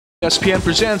TSPN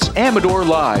presents AMador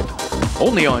Live.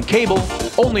 Only on cable,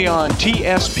 only on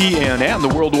TSPN and the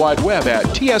World Wide Web at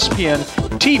tspntv.com.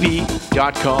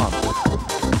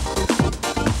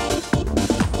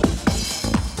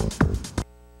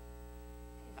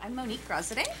 I'm Monique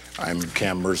Let. I'm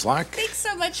Kam Let. Thanks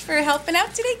so much for helping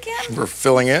out today, Kam. We're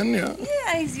filling in, yeah.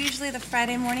 Yeah, he's usually the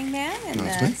Friday morning man, and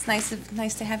it's nice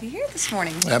to have you here this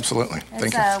morning. Absolutely.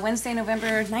 Thank you. Wednesday,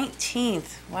 November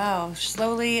 19th. Wow,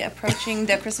 slowly approaching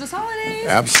the Christmas holidays.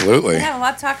 Absolutely. We have a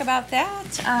lot to talk about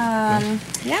that.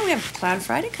 Yeah, we have Plaid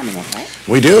Friday coming up, right?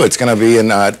 We do. It's going to be in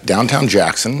downtown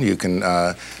Jackson. You can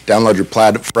download your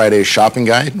Plaid Friday shopping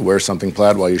guide, wear something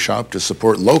plaid while you shop to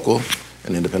support local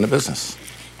and independent business.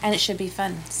 And it should be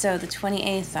fun. So the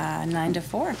 28th, 9 to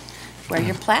 4. Wear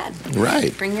your plaid.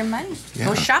 Right. Bring your money. Yeah.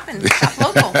 Go shopping. Shop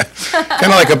local.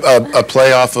 Kind of like a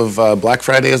play off of Black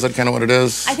Friday. Is that kind of what it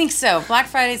is? I think so. Black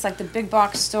Friday is like the big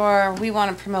box store. We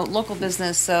want to promote local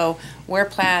business, so wear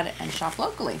plaid and shop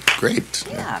locally. Great.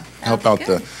 Yeah. Help out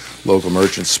the local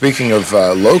merchants. Speaking of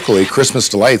locally, Christmas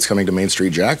Delights coming to Main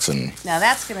Street Jackson. Now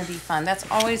that's going to be fun. That's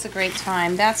always a great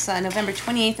time. That's November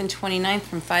 28th and 29th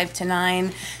from 5 to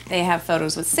 9. They have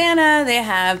photos with Santa. They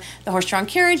have the horse-drawn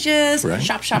carriages. Right.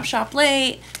 Shop, shop, shop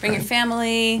late. Bring your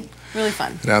family. Really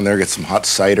fun. Down there, get some hot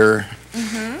cider.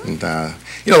 And, a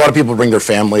lot of people bring their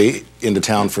family into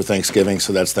town for Thanksgiving,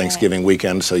 so that's Thanksgiving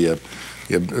weekend, so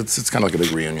it's kind of like a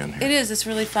big reunion here. It is. It's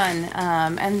really fun.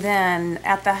 And then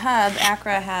at the Hub,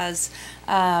 Accra has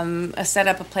set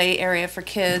up a play area for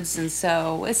kids, and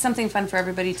so it's something fun for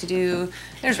everybody to do.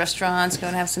 There's restaurants, go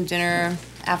and have some dinner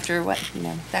after that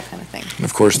kind of thing. And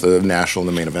of course, the National and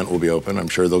the main event will be open. I'm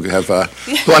sure they'll have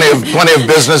plenty of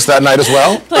business that night as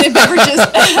well. Plenty of beverages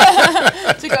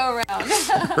to go around.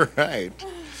 Right.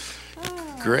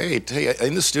 Great. Hey,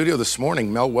 in the studio this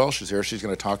morning, Mel Welsh is here. She's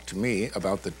going to talk to me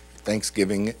about the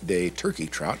Thanksgiving Day turkey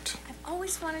trot. I've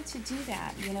always wanted to do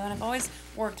that, and I've always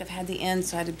worked. I've had the inn,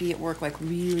 so I had to be at work like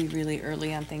really, really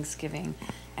early on Thanksgiving.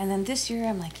 And then this year,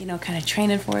 I'm like, kind of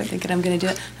training for it, thinking I'm going to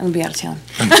do it. I'm going to be out of town.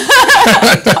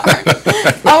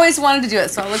 Darn. Always wanted to do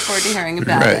it, so I look forward to hearing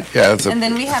about it. Yeah, and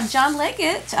then we have John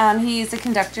Leggett. He's the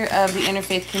conductor of the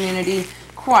Interfaith Community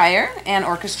Choir and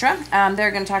Orchestra.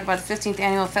 They're going to talk about the 15th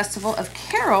Annual Festival of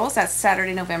Carols. That's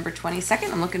Saturday, November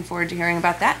 22nd. I'm looking forward to hearing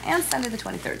about that, and Sunday the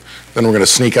 23rd. Then we're going to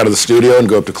sneak out of the studio and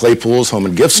go up to Claypool's Home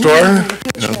and Gift Store.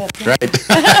 Right.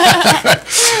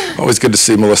 Always good to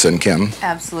see Melissa and Kim.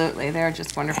 Absolutely. They're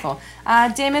just wonderful.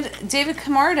 David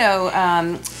Camardo,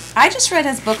 I just read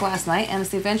his book last night, and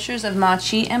it's The Adventures of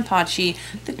Machi and Pachi,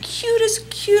 the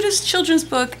cutest children's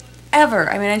book ever.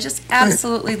 I mean, I just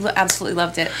absolutely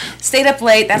loved it. Stayed up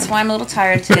late. That's why I'm a little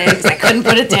tired today, because I couldn't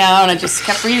put it down. I just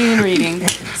kept reading and reading.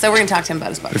 So we're going to talk to him about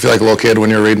his book. You feel like a little kid when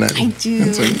you're reading it? I do.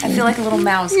 I feel like a little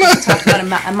mouse. We talked about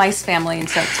a mice family, and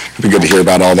so it'd be good to hear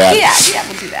about all that. Yeah,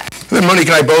 we'll do that. Then Monique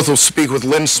and I both will speak with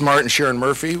Lynn Smart and Sharon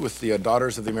Murphy with the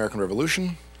Daughters of the American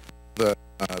Revolution, the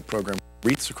program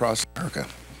Wreaths Across America.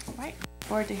 Right. Look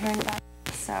forward to hearing about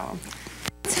it. So,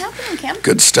 what's happening, Kim?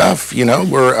 Good stuff.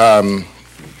 We're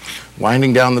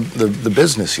winding down the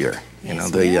business year.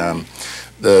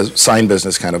 The sign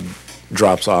business kind of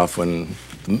drops off about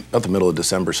the middle of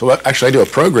December. So actually, I do a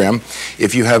program.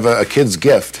 If you have a kid's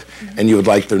gift and you would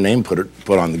like their name put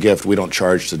on the gift, we don't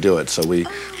charge to do it. So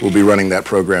we'll be running that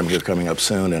program here coming up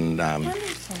soon. And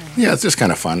yeah, it's just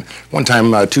kind of fun. One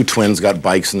time, two twins got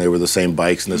bikes and they were the same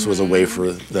bikes, and this was a way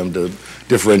for them to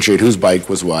differentiate whose bike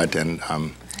was what. And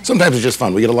sometimes it's just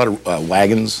fun. We get a lot of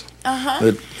wagons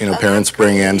that parents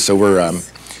bring in. So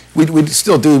we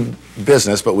still do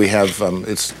business, but we have we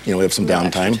have some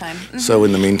downtime. So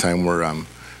in the meantime, we're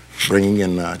bringing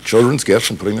in children's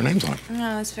gifts and putting their names on it.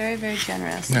 No, it's very, very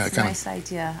generous. Yeah, it's a nice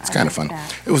idea. It's kind of fun.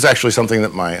 It was actually something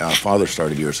that my father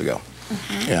started years ago,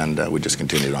 and we just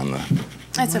continued on the.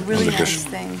 That's a really nice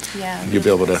thing. Yeah. You'll be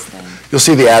able to. You'll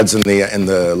see the ads in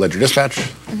the Ledger Dispatch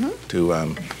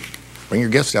to. Bring your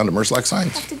gifts down to Merslack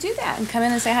Signs. I have to do that and come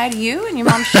in and say hi to you and your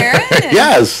mom Sharon.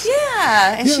 Yes.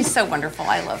 Yeah, and she's so wonderful.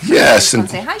 I love her. Yes. And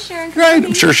say hi, Sharon. Right.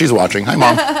 I'm sure she's watching. Hi,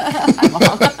 Mom. Hi, Mom.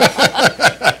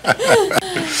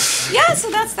 Yeah.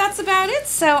 So that's about it.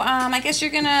 So I guess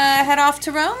you're gonna head off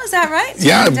to Rome. Is that right?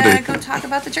 Yeah. And go talk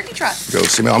about the turkey trot. Go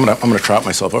see me. I'm gonna trot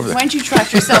myself over there. Why don't you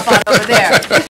trot yourself on over there?